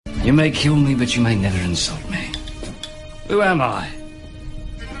You may kill me, but you may never insult me. Who am I?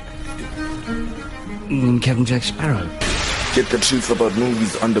 Captain Jack Sparrow. Get the truth about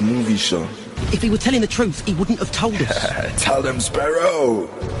movies on the movie show. If he were telling the truth, he wouldn't have told us. Tell them, Sparrow.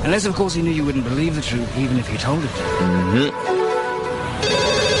 Unless, of course, he knew you wouldn't believe the truth, even if you told it.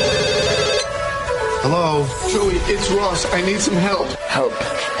 Hello? Joey, it's Ross. I need some help. Help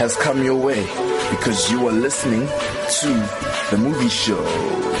has come your way because you are listening to the movie show.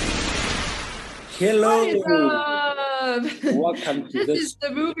 Hello. Welcome to This is the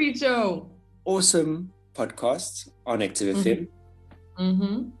movie show. Awesome podcast on Active FM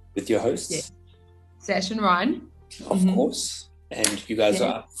with your hosts, Sash and Ryan. of course. And you guys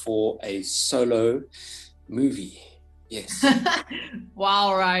are up for a solo movie. Yes.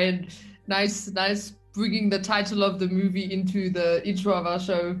 Wow, Ryan. Nice bringing the title of the movie into the intro of our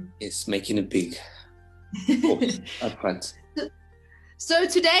show. Yes, making it big. Up front. So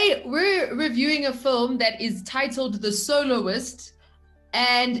today we're reviewing a film that is titled The Soloist,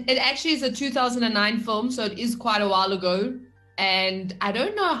 and it actually is a 2009 film, so it is quite a while ago. And I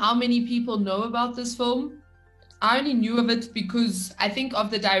don't know how many people know about this film. I only knew of it because I think of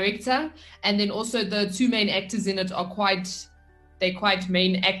the director, and then also the two main actors in it are quite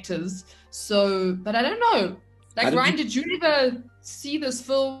main actors. So, but I don't know. Like, Ryan, did you ever see this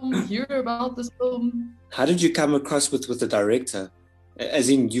film, hear about this film? How did you come across with the director? As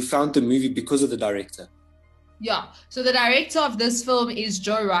in, you found the movie because of the director? Yeah. So the director of this film is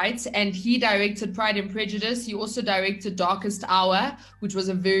Joe Wright, and he directed Pride and Prejudice. He also directed Darkest Hour, which was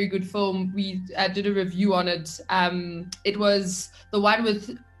a very good film. We did a review on it. It was the one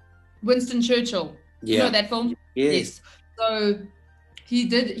with Winston Churchill. Yeah. You know that film? Yes. So he's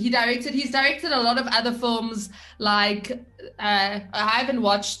directed a lot of other films, like I haven't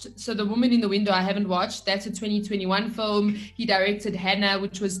watched, so The Woman in the Window I haven't watched. That's a 2021 film. He directed Hannah,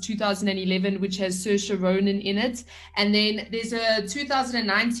 which was 2011, which has Saoirse Ronan in it. And then there's a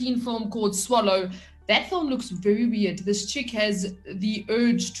 2019 film called Swallow. That film looks very weird. This chick has the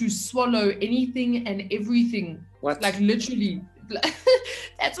urge to swallow anything and everything. What? Like, literally.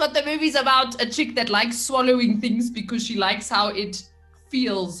 That's what the movie's about. A chick that likes swallowing things because she likes how it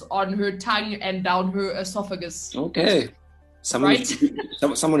feels on her tongue and down her esophagus. Okay. Someone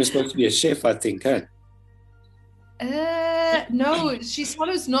is supposed to be a chef, I think, huh? No, she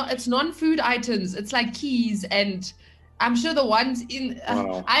swallows it's non-food items. It's like keys, and I'm sure the ones in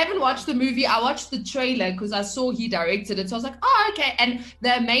Wow. I haven't watched the movie. I watched the trailer because I saw he directed it. So I was like, oh, okay. And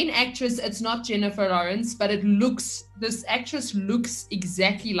the main actress, it's not Jennifer Lawrence, but this actress looks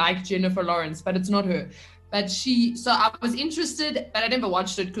exactly like Jennifer Lawrence, but it's not her. But so I was interested, but I never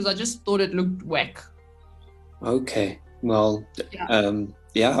watched it because I just thought it looked whack. Okay. Well,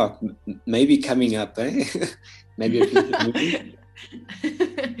 maybe coming up, eh? Maybe a future movie.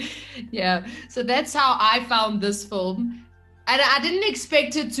 Yeah, so that's how I found this film, and I didn't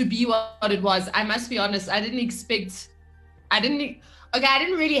expect it to be what it was. I must be honest, I didn't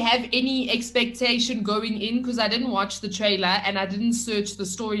really have any expectation going in because I didn't watch the trailer and I didn't search the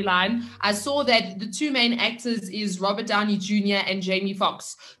storyline. I saw that the two main actors is Robert Downey Jr. and Jamie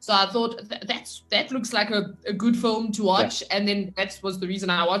Foxx. So I thought that looks like a good film to watch. Yeah. And then that was the reason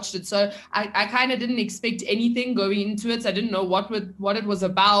I watched it. So I kind of didn't expect anything going into it. I didn't know what it was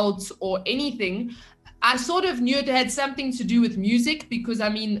about or anything. I sort of knew it had something to do with music because, I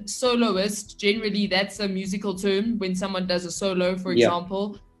mean, soloist, generally that's a musical term when someone does a solo, for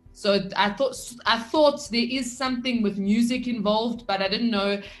example. So I thought there is something with music involved, but I didn't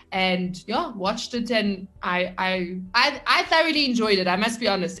know. And watched it, and I thoroughly enjoyed it. I must be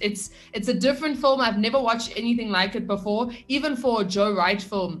honest. It's a different film. I've never watched anything like it before, even for a Joe Wright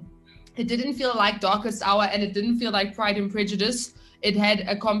film. It didn't feel like Darkest Hour, and it didn't feel like Pride and Prejudice. It had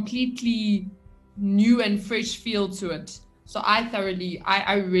a completely new and fresh feel to it. So I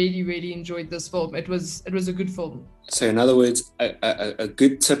really, really enjoyed this film. It was a good film. So in other words, a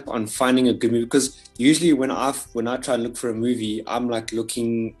good tip on finding a good movie, because usually when I try and look for a movie, I'm like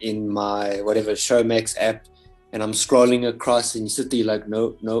looking in my whatever Showmax app and I'm scrolling across and you sit there like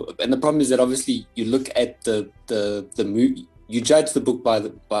no. And the problem is that obviously you look at the movie, you judge the book by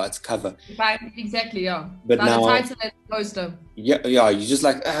its cover. Exactly, yeah. But by now, the title and the poster. Yeah, you're just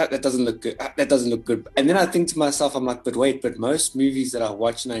like, that doesn't look good. That doesn't look good. And then I think to myself, I'm like, but most movies that I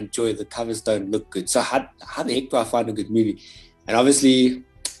watch and I enjoy, the covers don't look good. So how the heck do I find a good movie? And obviously,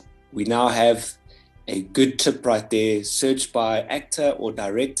 we now have a good tip right there. Search by actor or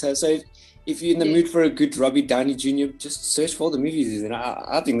director. So if you're in the mood for a good Robbie Downey Jr., just search for all the movies. And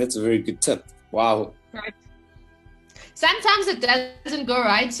I think that's a very good tip. Wow. Right. Sometimes it doesn't go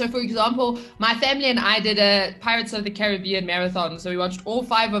right. So, for example, my family and I did a Pirates of the Caribbean marathon. So we watched all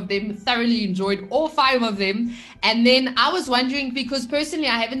 5 of them, thoroughly enjoyed all 5 of them. And then I was wondering, because personally,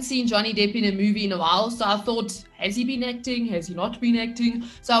 I haven't seen Johnny Depp in a movie in a while. So I thought, has he been acting? Has he not been acting?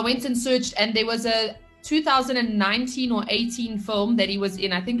 So I went and searched, and there was a 2019 or 18 film that he was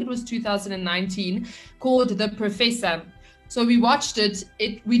in. I think it was 2019, called The Professor. So we watched it.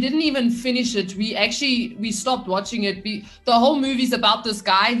 We didn't even finish it. We stopped watching it. The whole movie's about this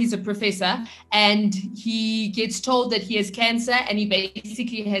guy. He's a professor, and he gets told that he has cancer, and he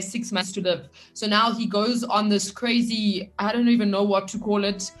basically has 6 months to live. So now he goes on this crazy, I don't even know what to call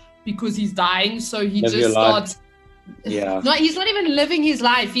it, because he's dying. So he just starts. Yeah. No, he's not even living his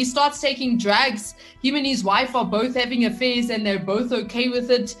life. He starts taking drugs. Him and his wife are both having affairs, and they're both okay with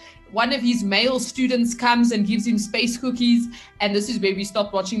it. One of his male students comes and gives him space cookies, and this is where we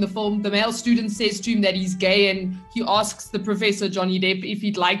stopped watching the film. The male student says to him that he's gay, and he asks the professor, Johnny Depp, if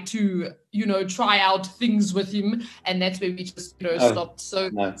he'd like to, try out things with him, and that's where we just, stopped. So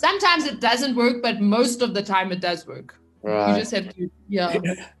sometimes it doesn't work, but most of the time it does work. Right. You just have to, yeah.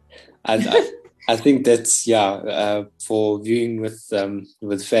 I think that's for viewing with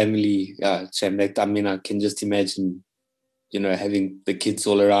family. Shame. I can just imagine, having the kids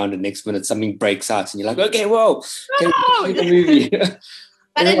all around, and next minute something breaks out, and you're like, okay, whoa, can we see the movie?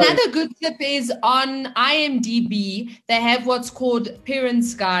 But another good tip is on IMDb, they have what's called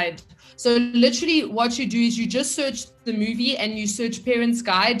Parents Guide. So literally what you do is you just search the movie and you search Parents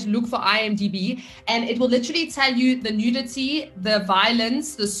Guide, look for IMDb, and it will literally tell you the nudity, the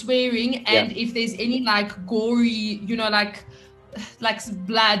violence, the swearing, and if there's any like gory, like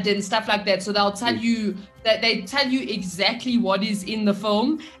blood and stuff like that. So they'll tell you that they tell you exactly what is in the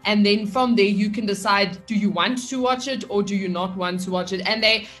film, and then from there you can decide, do you want to watch it or do you not want to watch it? And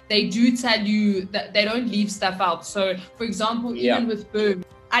they do tell you that they don't leave stuff out. So for example, even with Burn,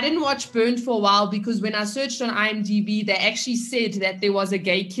 I didn't watch Burn for a while because when I searched on IMDb, they actually said that there was a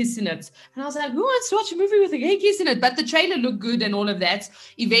gay kiss in it. And I was like, who wants to watch a movie with a gay kiss in it? But the trailer looked good and all of that.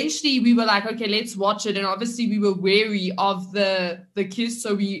 Eventually, we were like, okay, let's watch it. And obviously, we were wary of the kiss.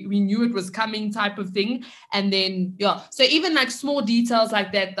 So we knew it was coming type of thing. And then, so even like small details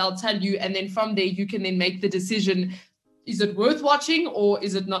like that, they'll tell you. And then from there, you can then make the decision. Is it worth watching or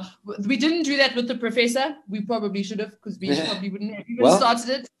is it not? We didn't do that with The Professor. We probably should have, because we probably wouldn't have even started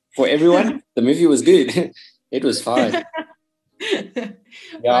it. For everyone, the movie was good. It was fine.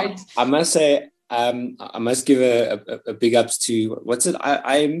 Right. I must say, I must give a big ups to, what's it,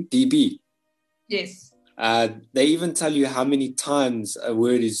 IMDb. Yes. They even tell you how many times a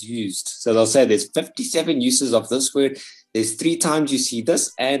word is used. So they'll say there's 57 uses of this word. There's 3 times you see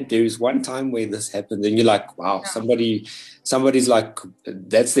this, and there is 1 time where this happens. And you're like, wow, somebody's like,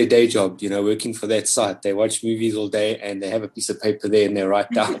 that's their day job, working for that site. They watch movies all day and they have a piece of paper there and they write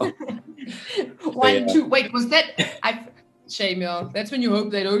down. 1, 2, wait, was that? Shame, yeah. That's when you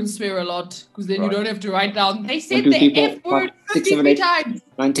hope they don't swear a lot, because then you don't have to write down. They said 1, 2, 3, the F word 53 times.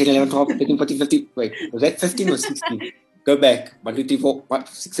 9, 10, 11, 12, 13, 14, 15. Wait, was that 15 or 16? Go back. 1, 2, 3, 4, 5,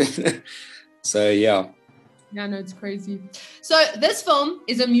 6, 7. So, yeah. Yeah, no, it's crazy. So this film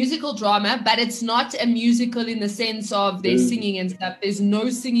is a musical drama, but it's not a musical in the sense of there's singing and stuff. There's no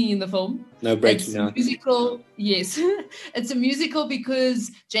singing in the film. No breaking out. It's musical, yes. It's a musical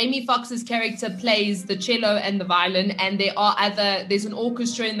because Jamie Foxx's character plays the cello and the violin, and there's an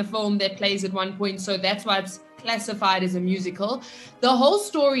orchestra in the film that plays at one point, so that's why it's classified as a musical. The whole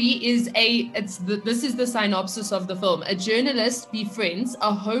story is this is the synopsis of the film. A journalist befriends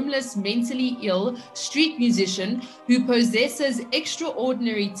a homeless, mentally ill street musician who possesses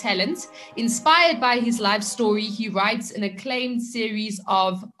extraordinary talent. Inspired by his life story, he writes an acclaimed series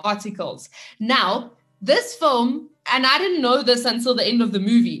of articles. Now, this film, and I didn't know this until the end of the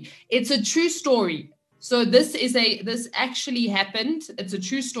movie, it's a true story. So this actually happened. It's a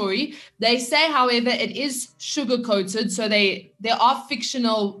true story. They say, however, it is sugar-coated. So there are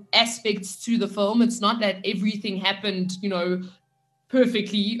fictional aspects to the film. It's not that everything happened,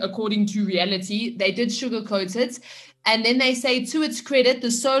 perfectly according to reality. They did sugar-coat it. And then they say, to its credit,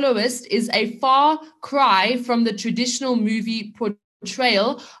 The Soloist is a far cry from the traditional movie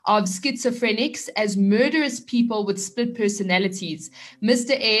portrayal of schizophrenics as murderous people with split personalities.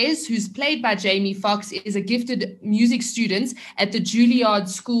 Mr. Ayres, who's played by Jamie Foxx, is a gifted music student at the Juilliard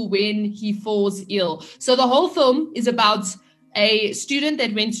School when he falls ill. So the whole film is about a student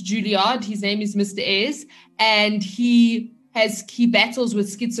that went to Juilliard. His name is Mr. Ayres, and he battles with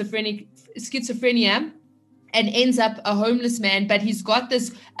schizophrenia and ends up a homeless man, but he's got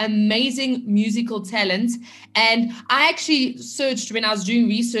this amazing musical talent. And I actually searched when I was doing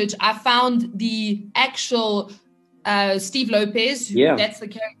research, I found the actual Steve Lopez, that's the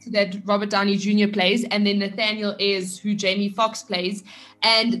character that Robert Downey Jr. plays, and then Nathaniel Ayres, who Jamie Foxx plays.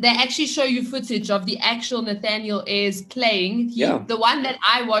 And they actually show you footage of the actual Nathaniel Ayres playing. The one that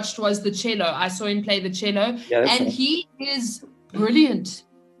I watched was the cello. I saw him play the cello, and he is brilliant.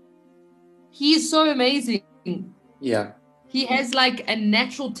 He is so amazing. Yeah. He has like a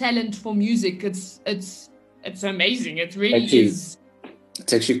natural talent for music. It's amazing. It really is.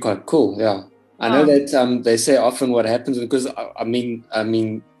 It's actually quite cool. Yeah. I know that they say often what happens, because I mean,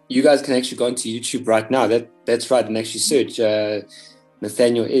 you guys can actually go onto YouTube right now. That's right, and actually search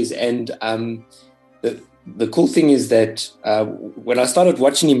Nathaniel Ayres. And the cool thing is that when I started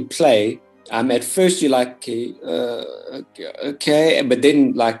watching him play, at first you're like, okay, but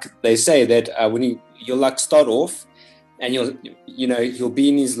then like they say that when you'll like start off, and he'll be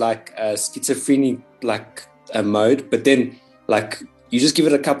in his like schizophrenic like mode, but then like you just give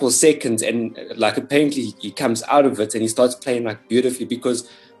it a couple of seconds, and like apparently he comes out of it and he starts playing like beautifully, because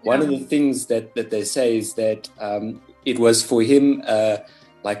one of the things that they say is that it was for him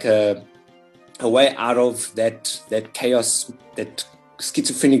like a way out of that chaos, that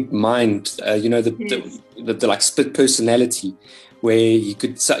schizophrenic mind, the like split personality, where you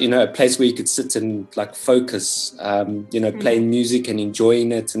could, a place where you could sit and like focus, playing music and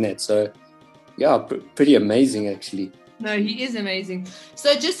enjoying it and that. So yeah, pretty amazing actually. No, he is amazing.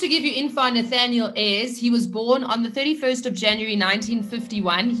 So just to give you info on Nathaniel Ayres, he was born on the 31st of January,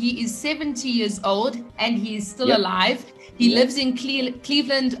 1951. He is 70 years old and he is still alive. He lives in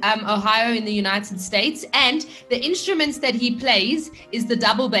Cleveland, Ohio in the United States. And the instruments that he plays is the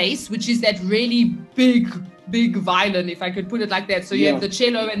double bass, which is that really big violin, if I could put it like that. So you have the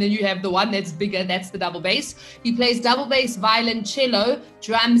cello, and then you have the one that's bigger, that's the double bass. He plays double bass, violin, cello,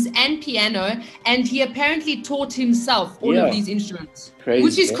 drums, and piano, and he apparently taught himself all of these instruments,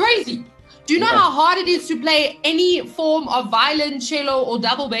 which is crazy. Do you know how hard it is to play any form of violin, cello, or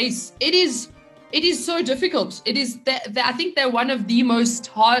double bass? It is so difficult. It is I think they're one of the most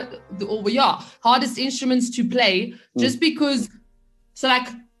hardest instruments to play, just because, so like,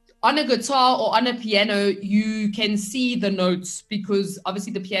 on a guitar or on a piano, you can see the notes, because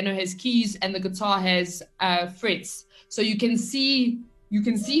obviously the piano has keys and the guitar has frets. So you can see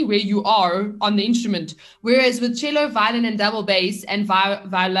where you are on the instrument. Whereas with cello, violin, and double bass and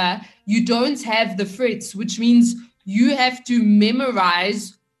viola, you don't have the frets, which means you have to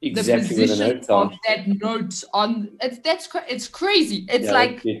memorize the position of that note on. It's crazy.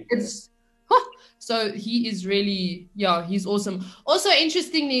 It's So he is really, he's awesome. Also,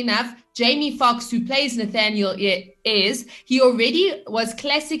 interestingly enough, Jamie Foxx, who plays Nathaniel Ayres, he already was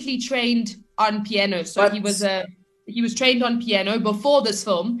classically trained on piano. So he was trained on piano before this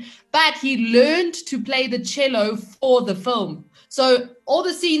film, but he learned to play the cello for the film. So all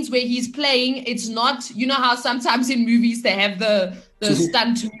the scenes where he's playing, it's not, you know how sometimes in movies they have the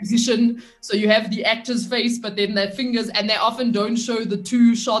stunt musician. So you have the actor's face, but then their fingers, and they often don't show the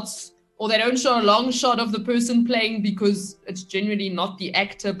two shots, or they don't show a long shot of the person playing, because it's generally not the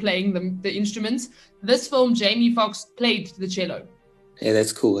actor playing the instruments. This film, Jamie Foxx played the cello. Yeah,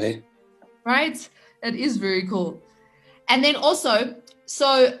 that's cool, eh? Right? It is very cool. And then also,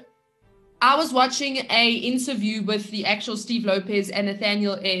 so I was watching a interview with the actual Steve Lopez and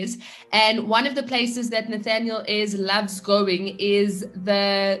Nathaniel Ayres, and one of the places that Nathaniel Ayres loves going is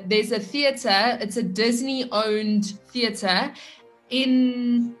there's a theater. It's a Disney-owned theater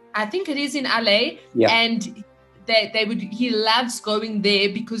in, I think it is in LA, and he loves going there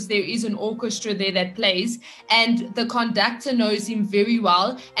because there is an orchestra there that plays, and the conductor knows him very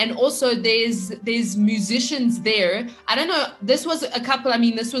well, and also there's musicians there. I don't know, this was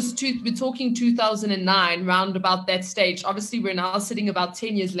we're talking 2009, round about that stage. Obviously we're now sitting about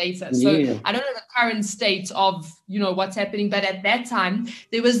 10 years later, so I don't know the current state of what's happening, but at that time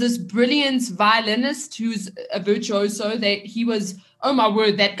there was this brilliant violinist who's a virtuoso. He was, oh my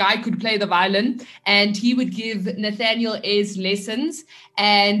word, that guy could play the violin, and he would give Nathaniel Ayres lessons.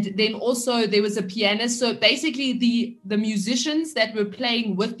 And then also there was a pianist. So basically the musicians that were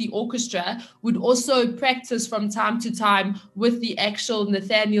playing with the orchestra would also practice from time to time with the actual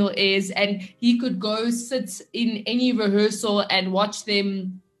Nathaniel Ayres, and he could go sit in any rehearsal and watch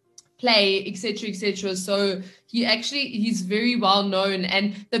them play, etc., etc. So he's very well known,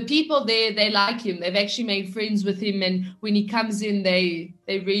 and the people there, they like him. They've actually made friends with him, and when he comes in, they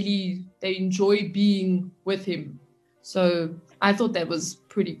enjoy being with him. So I thought that was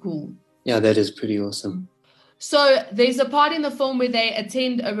pretty cool. Yeah, that is pretty awesome. So there's a part in the film where they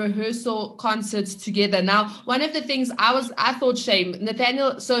attend a rehearsal concert together. Now, one of the things I thought, shame,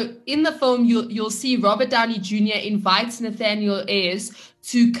 Nathaniel. So in the film, you'll see Robert Downey Jr. invites Nathaniel Ayres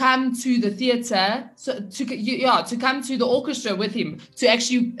to come to the theater, to come to the orchestra with him, to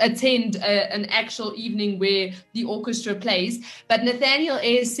actually attend an actual evening where the orchestra plays. But Nathaniel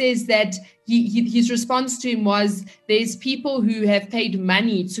Ayres says that his response to him was, there's people who have paid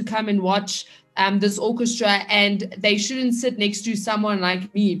money to come and watch this orchestra, and they shouldn't sit next to someone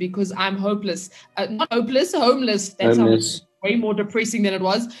like me because I'm hopeless. Not hopeless, homeless. That sounds way more depressing than it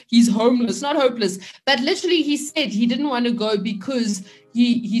was. He's homeless, not hopeless. But literally, he said he didn't want to go because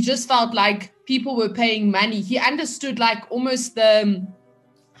he just felt like people were paying money. He understood like almost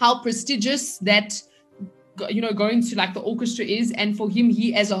how prestigious that, you know, going to like the orchestra is. And for him,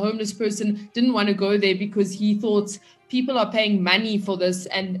 he as a homeless person didn't want to go there because he thought people are paying money for this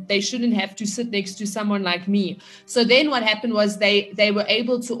and they shouldn't have to sit next to someone like me. So then what happened was they were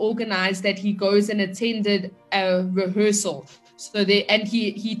able to organize that he goes and attended a rehearsal. So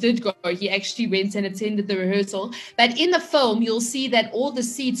he did go. He actually went and attended the rehearsal. But in the film, you'll see that all the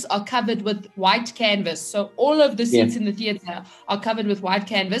seats are covered with white canvas. So all of the seats in the theater are covered with white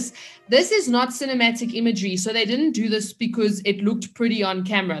canvas. This is not cinematic imagery. So they didn't do this because it looked pretty on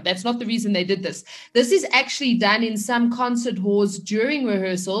camera. That's not the reason they did this. This is actually done in some concert halls during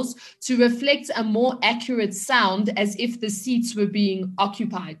rehearsals to reflect a more accurate sound, as if the seats were being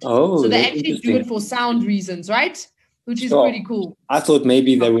occupied. So they actually do it for sound reasons, right? Which is pretty cool. I thought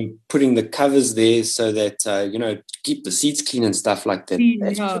maybe they were putting the covers there so that, keep the seats clean and stuff like that.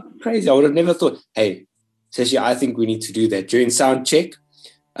 That's crazy. I would have never thought, hey, Sashi, I think we need to do that. During sound check,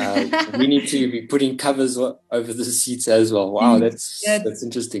 we need to be putting covers over the seats as well. Wow, that's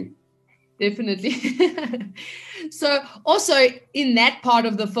interesting. Definitely. So also in that part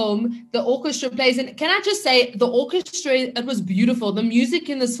of the film, the orchestra plays. And can I just say, the orchestra, it was beautiful. The music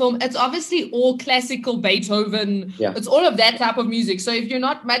in this film, it's obviously all classical Beethoven. Yeah. It's all of that type of music. So if you're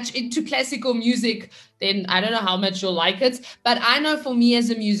not much into classical music, then I don't know how much you'll like it. But I know for me as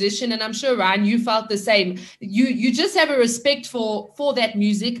a musician, and I'm sure, Ryan, you felt the same, you just have a respect for that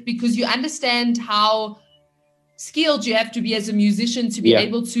music because you understand how skilled you have to be as a musician to be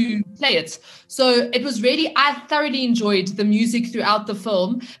able to play it. So it was really, I thoroughly enjoyed the music throughout the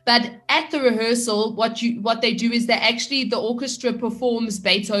film. But at the rehearsal, what they do is the orchestra performs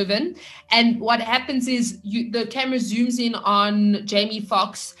Beethoven. And what happens is the camera zooms in on Jamie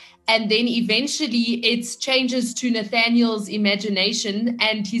Foxx, and then eventually it changes to Nathaniel's imagination,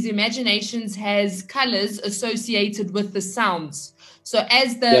 and his imaginations has colors associated with the sounds. So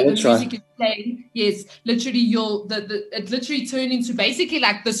as the music is playing, literally it literally turned into basically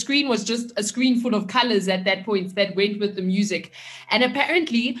like the screen was just a screen full of colors at that point that went with the music. And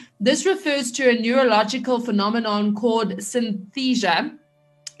apparently this refers to a neurological phenomenon called synesthesia,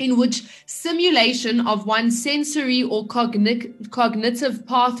 in which simulation of one sensory or cognitive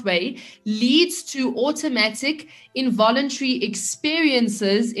pathway leads to automatic involuntary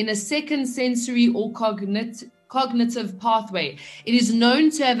experiences in a second sensory or cognitive pathway. It is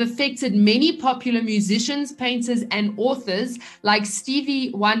known to have affected many popular musicians, painters, and authors like Stevie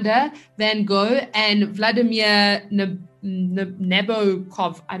Wonder, Van Gogh, and Vladimir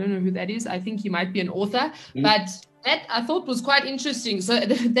Nabokov. I don't know who that is. I think he might be an author, but that I thought was quite interesting. So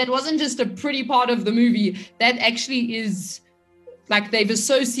that wasn't just a pretty part of the movie. That actually is like they've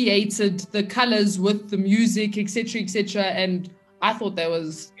associated the colors with the music, etc., and I thought that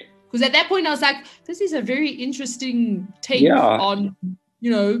was... Because at that point, I was like, this is a very interesting take on,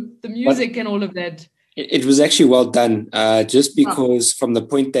 the music and all of that. It was actually well done, just because from the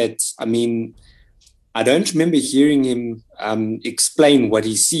point that, I don't remember hearing him explain what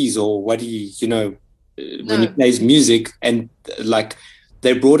he sees or what he, when he plays music. And,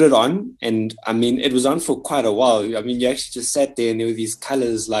 they brought it on. And, it was on for quite a while. You actually just sat there and there were these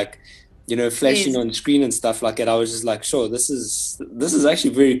colors, flashing on screen and stuff like that. I was just like, sure, this is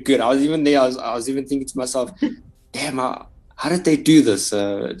actually very good. I was even there. I was even thinking to myself, damn, how did they do this?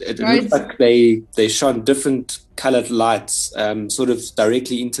 It looked like they shone different colored lights, sort of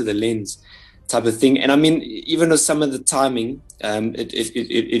directly into the lens, type of thing. And even with some of the timing,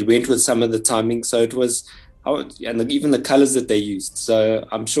 it went with some of the timing. So it was, and even the colors that they used. So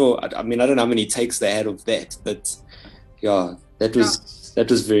I'm sure. I don't know how many takes they had of that, but that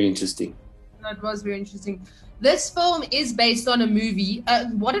was very interesting. That was very interesting. This film is based on a movie.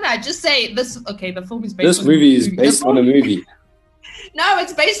 What did I just say? The film is based on a movie. This movie is based on a movie. No,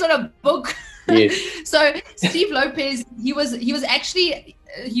 it's based on a book. Yes. So Steve Lopez, he was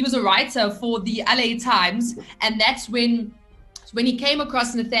a writer for the LA Times, and that's when when he came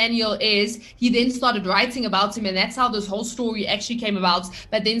across Nathaniel Ayres, he then started writing about him, and that's how this whole story actually came about.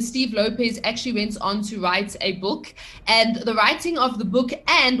 But then Steve Lopez actually went on to write a book, and the writing of the book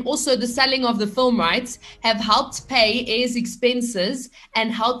and also the selling of the film rights have helped pay Ayres' expenses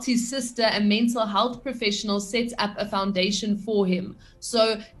and helped his sister, a mental health professional, set up a foundation for him.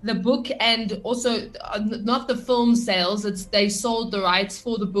 So the book and also not the film sales, they sold the rights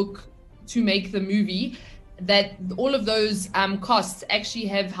for the book to make the movie. That all of those costs actually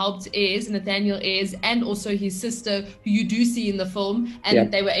have helped Ayres, Nathaniel Ayres, and also his sister, who you do see in the film,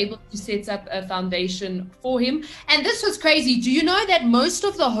 and they were able to set up a foundation for him. And this was crazy. Do you know that most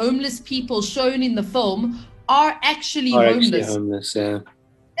of the homeless people shown in the film are actually homeless? Yeah.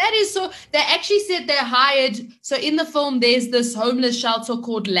 That is so. They actually said they hired. So in the film, there's this homeless shelter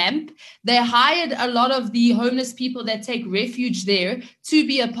called Lamp. They hired a lot of the homeless people that take refuge there to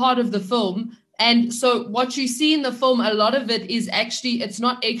be a part of the film. And so what you see in the film, a lot of it is actually, it's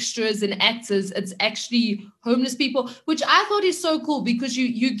not extras and actors, it's actually homeless people, which I thought is so cool because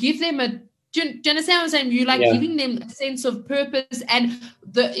you give them do you understand what I'm saying? You giving them a sense of purpose. And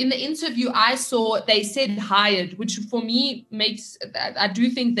in the interview I saw, they said hired, which for me makes, I do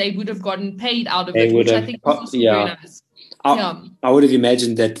think they would have gotten paid out of it, which I think is also very nice. I would have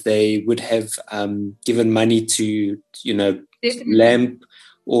imagined that they would have given money to, Definitely. Lamp,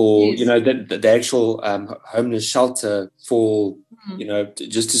 or the actual homeless shelter for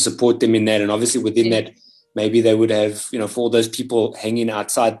just to support them in that. And obviously within that, maybe they would have for all those people hanging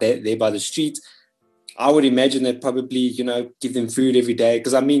outside there by the street, I would imagine they'd probably give them food every day,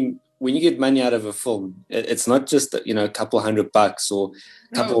 because I mean, when you get money out of a film, it's not just a couple $100 or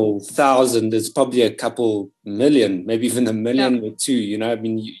a couple thousand, it's probably a couple million, maybe even $1 million or two. I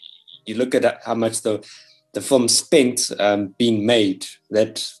mean, you look at how much the film spent being made.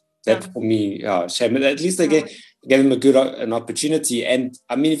 That for me, shame. At least they gave him an opportunity. And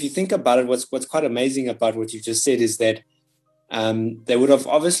I mean, if you think about it, what's quite amazing about what you just said is that they would have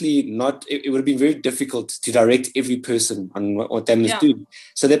obviously not. It would have been very difficult to direct every person on what they must do.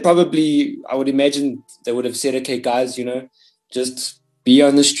 So they probably, I would imagine, they would have said, "Okay, guys, just be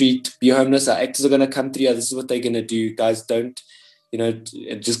on the street, be homeless. Our actors are going to come through. This is what they're going to do. Guys, don't,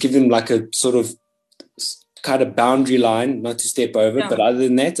 just give them like a sort of kind of boundary line not to step over." But other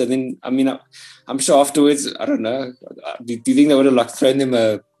than that, I'm sure afterwards, I don't know, do you think they would have thrown them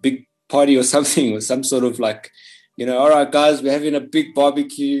a big party or something, or some sort of all right guys, we're having a big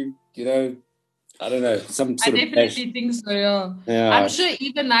barbecue, I don't know, some sort I definitely think so. I'm sure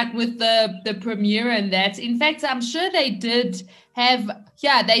even with the premiere and that, in fact, I'm sure they did have,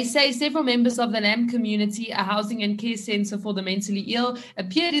 they say several members of the LAM community, a housing and care center for the mentally ill,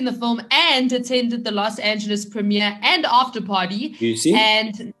 appeared in the film and attended the Los Angeles premiere and after party. You see?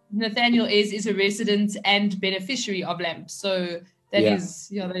 And Nathaniel is a resident and beneficiary of LAM. So that is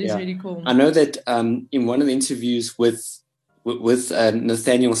really cool. I know that in one of the interviews with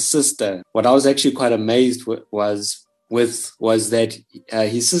Nathaniel's sister, what I was actually quite amazed was that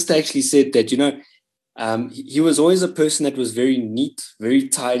his sister actually said that, he was always a person that was very neat, very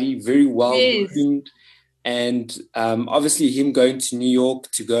tidy, very well groomed. And obviously him going to New York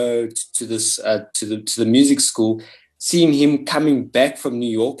to go to this to the music school, seeing him coming back from New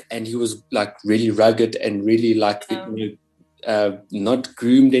York, and he was really rugged and really not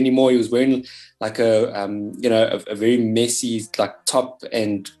groomed anymore. He was wearing a very messy top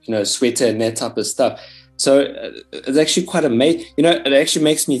and sweater and that type of stuff. So it's actually quite amazing. It actually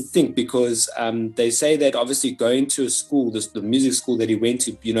makes me think, because they say that obviously going to a school, the music school that he went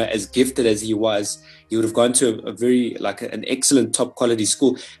to, as gifted as he was, he would have gone to a very an excellent top quality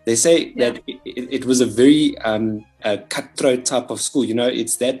school. They say that it was a very cutthroat type of school.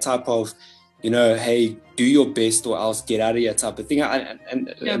 It's that type of hey, do your best or else get out of here type of thing.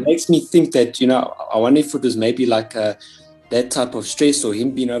 It makes me think that, I wonder if it was maybe that type of stress, or him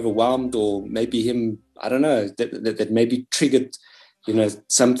being overwhelmed, or maybe him, I don't know, that maybe triggered,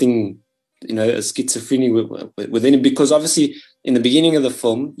 something, a schizophrenia within him. Because obviously in the beginning of the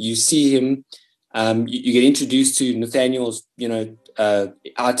film, you see him, you get introduced to Nathaniel's,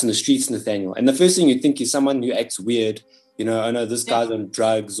 out in the streets, Nathaniel. And the first thing you think is someone who acts weird. I know this guy's on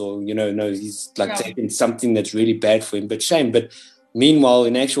drugs, or, no, he's taking something that's really bad for him, but shame. But meanwhile,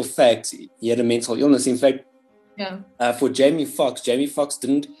 in actual fact, he had a mental illness. In fact, for Jamie Foxx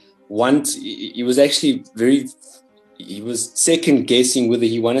didn't want, he was actually he was second guessing whether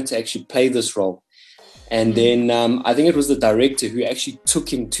he wanted to actually play this role. And then I think it was the director who actually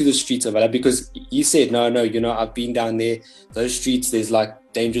took him to the streets of LA, because he said, no, I've been down there, those streets, there's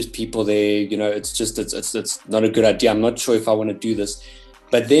dangerous people there, it's not a good idea. I'm not sure if I want to do this.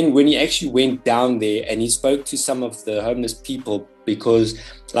 But then when he actually went down there and he spoke to some of the homeless people, because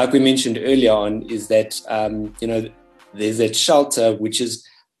like we mentioned earlier on, is that, there's that shelter, which is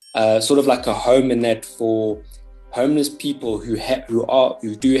sort of like a home in that for homeless people who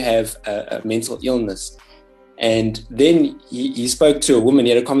do have a mental illness. And then he spoke to a woman.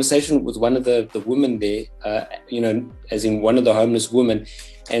 He had a conversation with one of the women there, as in one of the homeless women,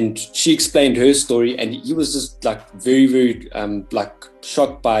 and she explained her story. And he was just like very, very like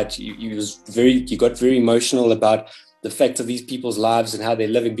shocked by it. He got very emotional about the fact of these people's lives and how they're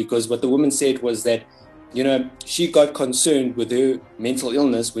living, because what the woman said was that, she got concerned with her mental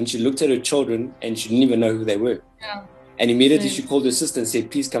illness when she looked at her children and she didn't even know who they were. Yeah. And immediately she called her sister and said,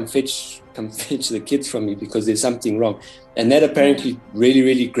 please come fetch the kids from me, because there's something wrong. And that apparently really,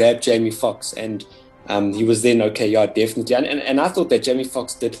 really grabbed Jamie Foxx. And he was then, okay, yeah, definitely. And I thought that Jamie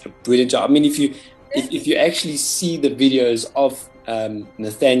Foxx did a brilliant job. I mean, if you actually see the videos of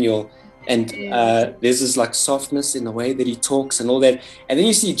Nathaniel, and there's this like softness in the way that he talks and all that. And then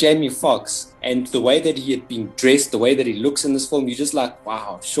you see Jamie Foxx and the way that he had been dressed, the way that he looks in this film, you're just like,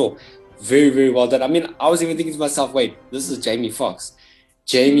 wow, sure. Very, very well done. I mean, I was even thinking to myself, wait, this is Jamie Foxx.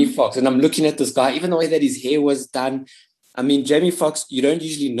 And I'm looking at this guy, even the way that his hair was done. I mean, Jamie Foxx, you don't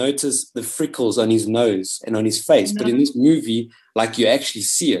usually notice the freckles on his nose and on his face, but in this movie, like, you actually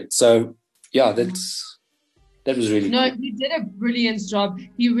see it. So yeah, that was really cool. He did a brilliant job.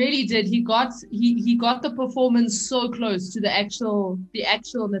 He really did. He got the performance so close to the actual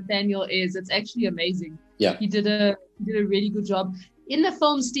Nathaniel is. It's actually amazing. Yeah. He did a really good job. In the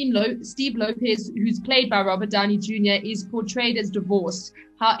film, Steve Lopez, who's played by Robert Downey Jr., is portrayed as divorced.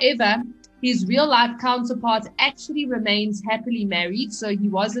 However, his real-life counterpart actually remains happily married, so he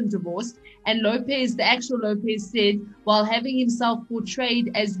wasn't divorced. And the actual Lopez said, while having himself portrayed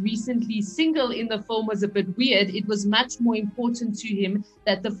as recently single in the film was a bit weird, it was much more important to him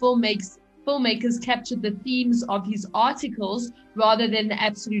that the filmmakers captured the themes of his articles rather than the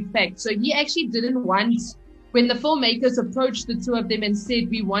absolute fact. So he actually didn't want... When the filmmakers approached the two of them and said,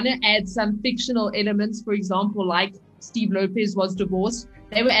 we want to add some fictional elements, for example, like Steve Lopez was divorced,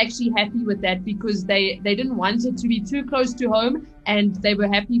 they were actually happy with that, because they didn't want it to be too close to home, and they were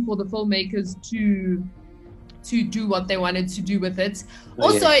happy for the filmmakers to do what they wanted to do with it.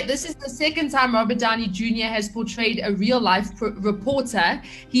 This is the second time Robert Downey Jr. has portrayed a real-life reporter.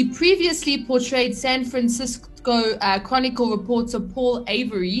 He previously portrayed San Francisco Chronicle reporter Paul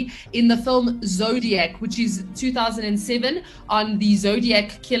Avery in the film Zodiac, which is 2007, on the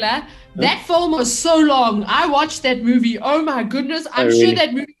Zodiac killer. That film was so long. I watched that movie. Oh my goodness. I'm sure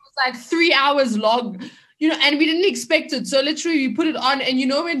that movie was like 3 hours long. And we didn't expect it. So literally we put it on, and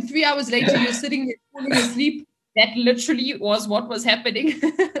when 3 hours later you're sitting there falling asleep, that literally was what was happening.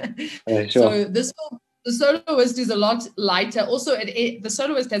 Sure. So this film, The Soloist, is a lot lighter. Also, The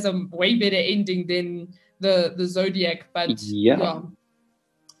Soloist has a way better ending than the Zodiac, but yeah.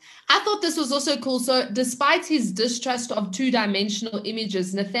 I thought this was also cool. So despite his distrust of two-dimensional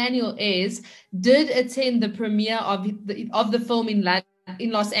images, Nathaniel Ayres did attend the premiere of the film in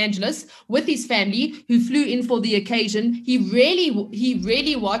Los Angeles with his family, who flew in for the occasion. He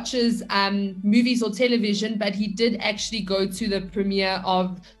rarely watches movies or television, but he did actually go to the premiere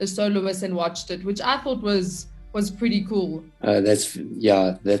of The Soloist and watched it, which I thought was pretty cool. That's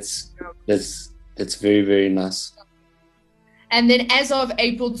very, very nice. And then as of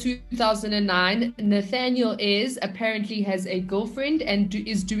April 2009, Nathaniel Ayres apparently has a girlfriend and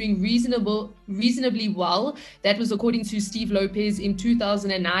is doing reasonably well. That was according to Steve Lopez in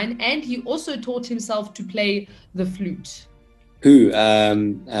 2009. And he also taught himself to play the flute. Who?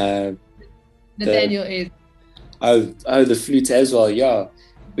 Nathaniel Ayres. Oh, the flute as well, yeah.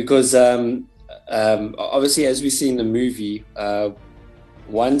 Because obviously, as we see in the movie,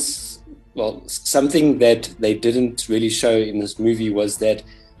 something that they didn't really show in this movie was that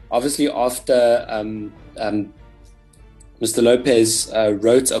obviously after Mr. Lopez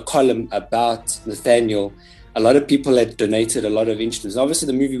wrote a column about Nathaniel, a lot of people had donated a lot of instruments. Obviously,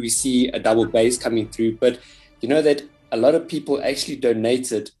 the movie we see a double bass coming through, but you know that a lot of people actually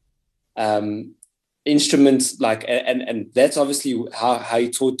donated instruments, like, and that's obviously how he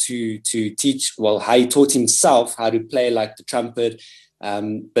taught to teach. Well, how he taught himself how to play, like the trumpet.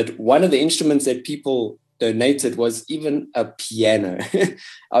 But one of the instruments that people donated was even a piano.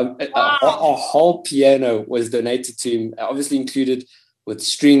 a whole piano was donated to him, obviously included with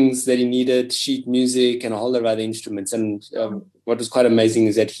strings that he needed, sheet music, and a whole lot of other instruments. And what was quite amazing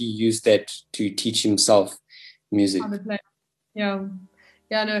is that he used that to teach himself music. Yeah.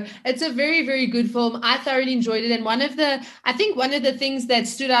 Yeah, no, it's a very, very good film. I thoroughly enjoyed it. And I think one of the things that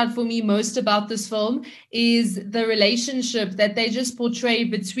stood out for me most about this film is the relationship that they just portray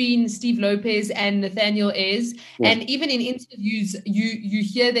between Steve Lopez and Nathaniel Ayres. Yeah. And even in interviews, you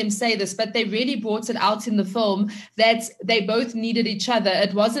hear them say this, but they really brought it out in the film that they both needed each other.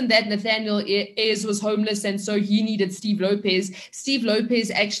 It wasn't that Nathaniel Ayres was homeless and so he needed Steve Lopez. Steve Lopez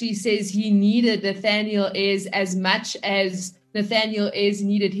actually says he needed Nathaniel Ayres as much as Nathaniel Ayres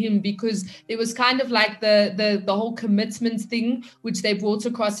needed him, because there was kind of like the whole commitment thing which they brought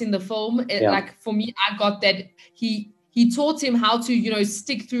across in the film. Like for me, I got that he taught him how to,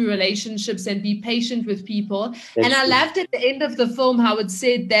 stick through relationships and be patient with people. And I loved at the end of the film how it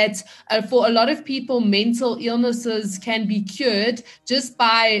said that for a lot of people, mental illnesses can be cured just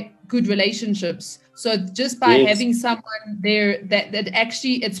by good relationships. So just by having someone there that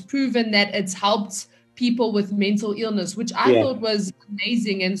actually it's proven that it's helped people with mental illness, which I thought was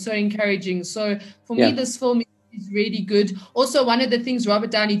amazing and so encouraging. So for me, this film is really good. Also, one of the things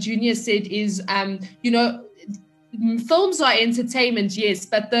Robert Downey Jr. said is, films are entertainment, yes,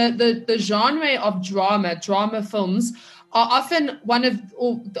 but the genre of drama films are often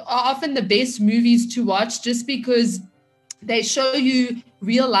often the best movies to watch, just because they show you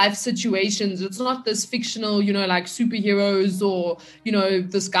real life situations. It's not this fictional, like superheroes or,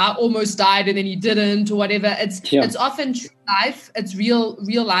 this guy almost died and then he didn't or whatever. It's often true life. It's real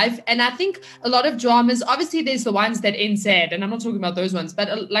life. And I think a lot of dramas, obviously there's the ones that end sad, and I'm not talking about those ones,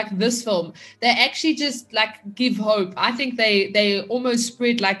 but like this film, they actually just like give hope. I think they almost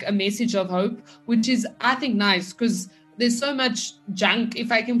spread like a message of hope, which is, I think, nice, because there's so much junk,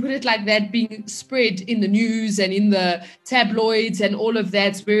 if I can put it like that, being spread in the news and in the tabloids and all of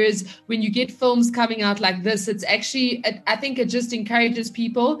that. Whereas when you get films coming out like this, it's actually, I think it just encourages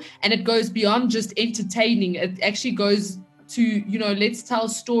people, and it goes beyond just entertaining. It actually goes to, let's tell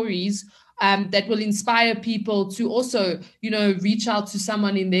stories that will inspire people to also, reach out to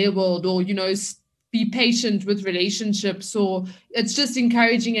someone in their world, or, be patient with relationships, or it's just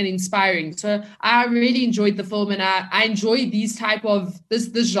encouraging and inspiring. So I really enjoyed the film, and I enjoy these type of this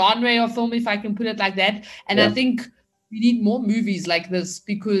genre of film, if I can put it like that. And I think we need more movies like this,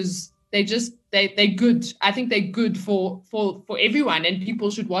 because they're good. I think they're good for everyone, and people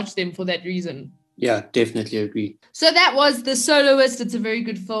should watch them for that reason. Yeah, definitely agree. So that was The Soloist. It's a very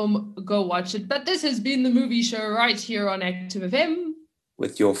good film. Go watch it. But this has been the movie show right here on Active FM.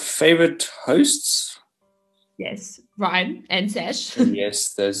 With your favorite hosts. Yes, Ryan and Sash.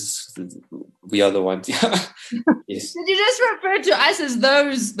 Yes, we are the ones. Yes. Did you just refer to us as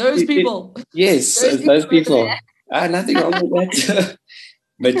those people? Yes, those people. Nothing wrong with that.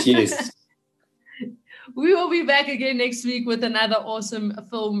 But yes. We will be back again next week with another awesome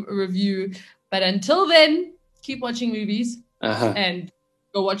film review. But until then, keep watching movies and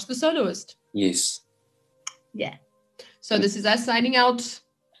go watch The Soloist. Yes. Yeah. So this is us signing out.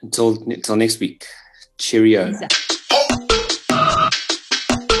 Until next week. Cheerio. Exactly.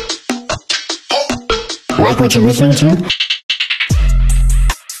 Like what you're listening to?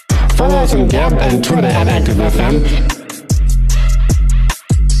 Follow us on Gab and Twitter at ActiveFM.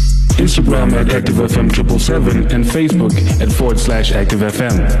 Instagram at ActiveFM777 and Facebook at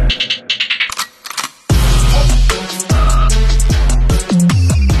 /ActiveFM.